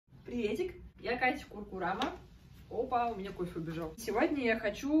Приветик, я Катя Куркурама. Опа, у меня кофе убежал. Сегодня я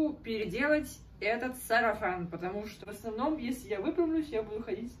хочу переделать этот сарафан, потому что в основном, если я выпрямлюсь, я буду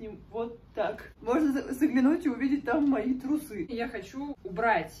ходить с ним вот так. Можно заглянуть и увидеть там мои трусы. Я хочу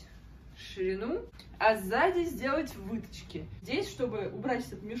убрать ширину, а сзади сделать вытачки. Здесь, чтобы убрать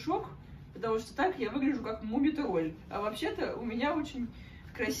этот мешок, потому что так я выгляжу как мумитроль. А вообще-то у меня очень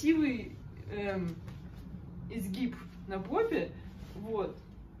красивый изгиб на попе. Вот.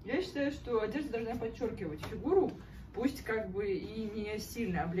 Я считаю, что одежда должна подчеркивать фигуру, пусть как бы и не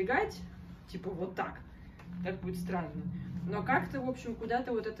сильно облегать, типа вот так. Так будет странно. Но как-то, в общем,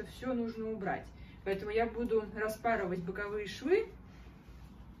 куда-то вот это все нужно убрать. Поэтому я буду распарывать боковые швы,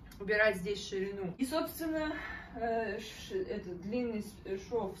 убирать здесь ширину. И, собственно, этот длинный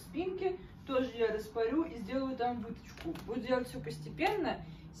шов спинки тоже я распарю и сделаю там вытачку. Буду делать все постепенно.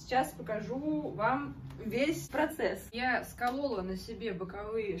 Сейчас покажу вам весь процесс. Я сколола на себе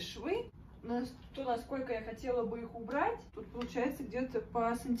боковые швы, то, насколько я хотела бы их убрать. Тут получается где-то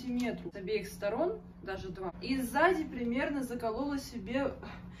по сантиметру с обеих сторон, даже 2. И сзади примерно заколола себе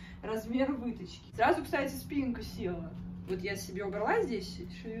размер вытачки. Сразу, кстати, спинка села. Вот я себе убрала здесь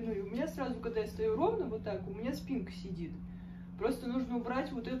ширину, и у меня сразу, когда я стою ровно вот так, у меня спинка сидит. Просто нужно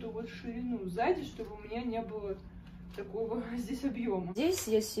убрать вот эту вот ширину сзади, чтобы у меня не было такого здесь объема. Здесь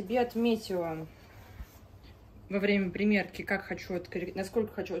я себе отметила во время примерки, как хочу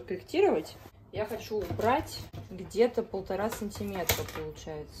насколько хочу откорректировать. Я хочу убрать где-то 1,5 сантиметра,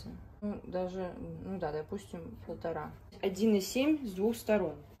 получается. Ну, даже, ну да, допустим, 1,5. 1,7 с двух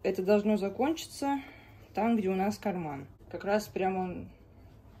сторон. Это должно закончиться там, где у нас карман. Как раз прямо он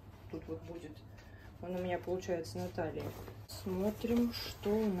тут вот будет. Он у меня получается на талии. Смотрим, что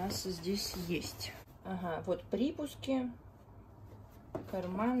у нас здесь есть. Ага, вот припуски.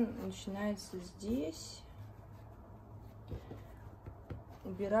 Карман начинается здесь.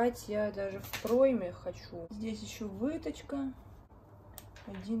 Убирать я даже в пройме хочу. Здесь еще вытачка.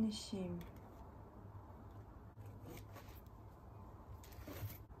 1,7.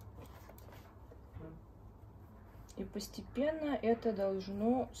 И постепенно это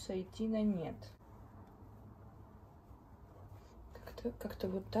должно сойти на нет. Как-то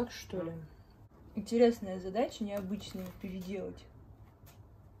вот так, что ли. Интересная задача, необычная, переделать.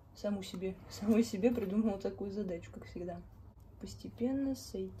 Самой себе придумала такую задачу, как всегда. Постепенно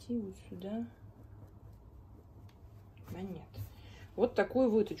сойти вот сюда на нет. Вот такую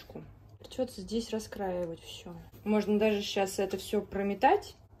вытачку. Придется здесь раскраивать все. Можно даже сейчас это все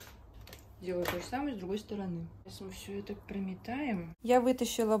прометать. Делаю то же самое с другой стороны. Сейчас мы все это прометаем. Я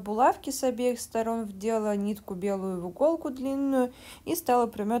вытащила булавки с обеих сторон, вдела нитку белую в иголку длинную и стала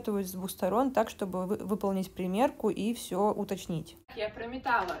прометывать с двух сторон так, чтобы выполнить примерку и все уточнить. Я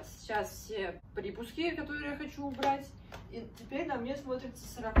прометала сейчас все припуски, которые я хочу убрать. И теперь на мне смотрится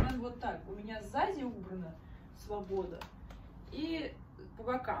сарафан вот так. У меня сзади убрана свобода и по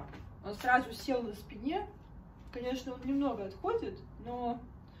бокам. Он сразу сел на спине. Конечно, он немного отходит, но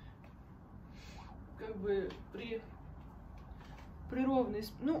как бы при ровной...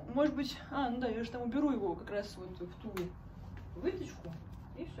 Ну, может быть... ну да, я же там уберу его как раз вот в ту вытачку.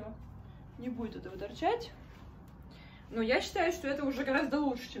 И все. Не будет этого торчать. Но я считаю, что это уже гораздо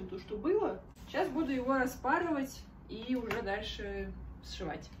лучше, чем то, что было. Сейчас буду его распарывать и уже дальше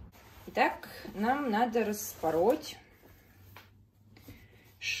сшивать. Итак, нам надо распороть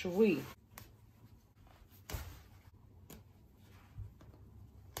швы.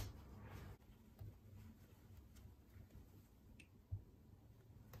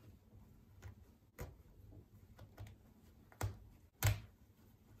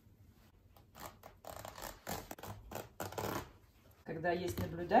 Когда есть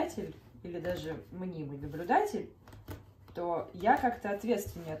наблюдатель, или даже мнимый наблюдатель, то я как-то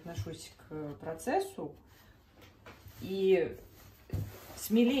ответственнее отношусь к процессу и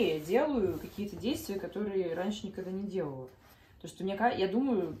смелее делаю какие-то действия, которые раньше никогда не делала. Потому что я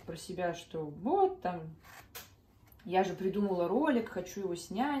думаю про себя, что вот там, я же придумала ролик, хочу его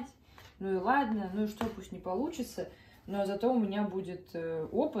снять, ну и ладно, ну и что, пусть не получится, но зато у меня будет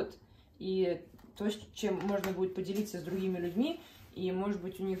опыт и то, чем можно будет поделиться с другими людьми. И, может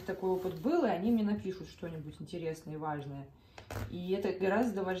быть, у них такой опыт был, и они мне напишут что-нибудь интересное и важное. И это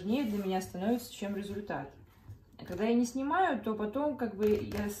гораздо важнее для меня становится, чем результат. А когда я не снимаю, то потом как бы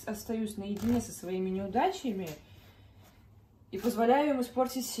я остаюсь наедине со своими неудачами и позволяю им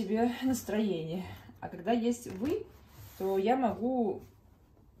испортить себе настроение. А когда есть вы, то я могу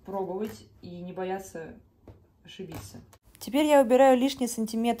пробовать и не бояться ошибиться. Теперь я убираю лишний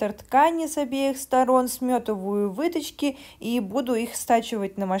сантиметр ткани с обеих сторон, смётываю вытачки и буду их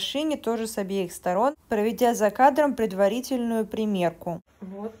стачивать на машине тоже с обеих сторон, проведя за кадром предварительную примерку.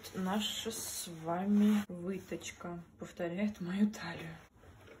 Вот наша с вами вытачка повторяет мою талию.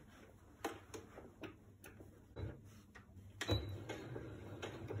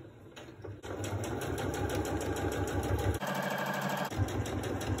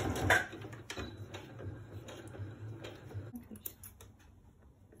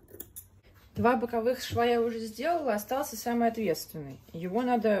 Два боковых шва я уже сделала, остался самый ответственный. Его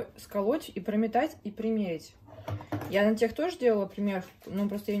надо сколоть и прометать, и примерить. Я на тех тоже делала пример, но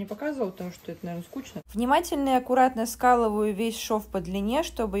просто я не показывала, потому что это, наверное, скучно. Внимательно и аккуратно скалываю весь шов по длине,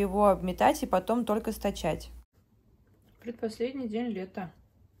 чтобы его обметать и потом только стачать. Предпоследний день лета.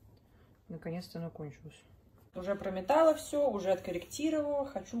 Наконец-то оно кончилось. Уже прометала все, уже откорректировала.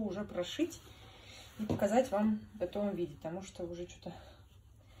 Хочу уже прошить и показать вам в готовом виде, потому что уже что-то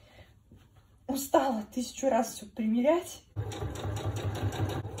устала 1000 раз все примерять.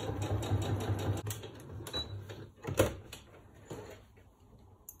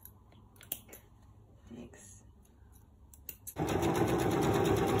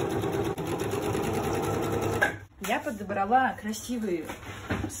 Я подобрала красивые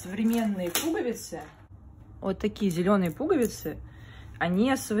современные пуговицы. Вот такие зеленые пуговицы.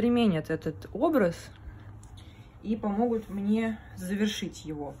 Они осовременят этот образ и помогут мне завершить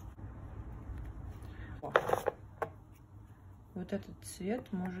его. Вот этот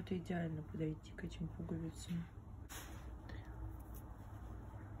цвет может идеально подойти к этим пуговицам.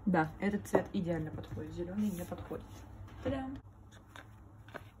 Да, этот цвет идеально подходит. Зеленый мне подходит. Та-дам!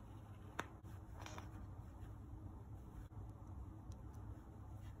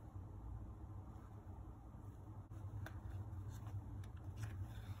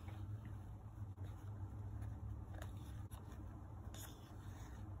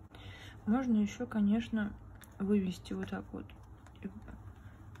 Можно еще, конечно, вывести вот так вот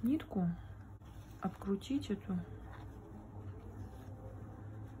нитку, обкрутить эту,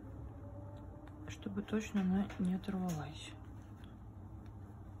 чтобы точно она не оторвалась.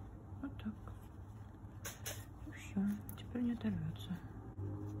 Вот так. И все, теперь не оторвется.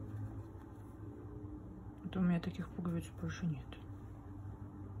 Вот у меня таких пуговиц больше нет.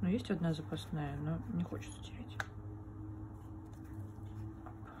 Но есть одна запасная, но не хочется терять.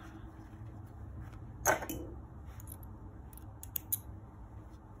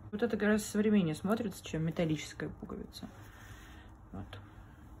 Вот это гораздо современнее смотрится, чем металлическая пуговица. Вот.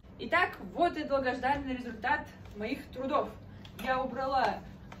 Итак, вот и долгожданный результат моих трудов. Я убрала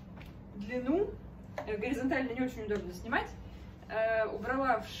длину, горизонтально не очень удобно снимать.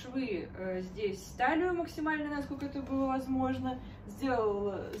 Убрала в швы здесь талию максимально, насколько это было возможно.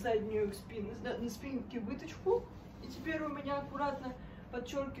 Сделала заднюю на спинке вытачку. И теперь у меня аккуратно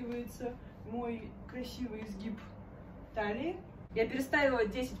подчеркивается мой красивый изгиб талии. Я переставила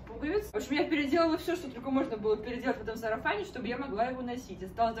 10 пуговиц. В общем, я переделала все, что только можно было переделать в этом сарафане, чтобы я могла его носить.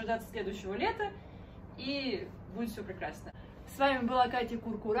 Осталось дождаться следующего лета, и будет все прекрасно. С вами была Катя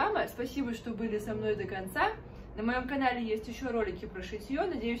Куркурама. Спасибо, что были со мной до конца. На моем канале есть еще ролики про шитье.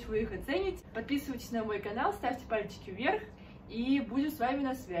 Надеюсь, вы их оцените. Подписывайтесь на мой канал, ставьте пальчики вверх, и будем с вами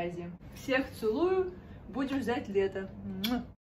на связи. Всех целую. Будем ждать лета.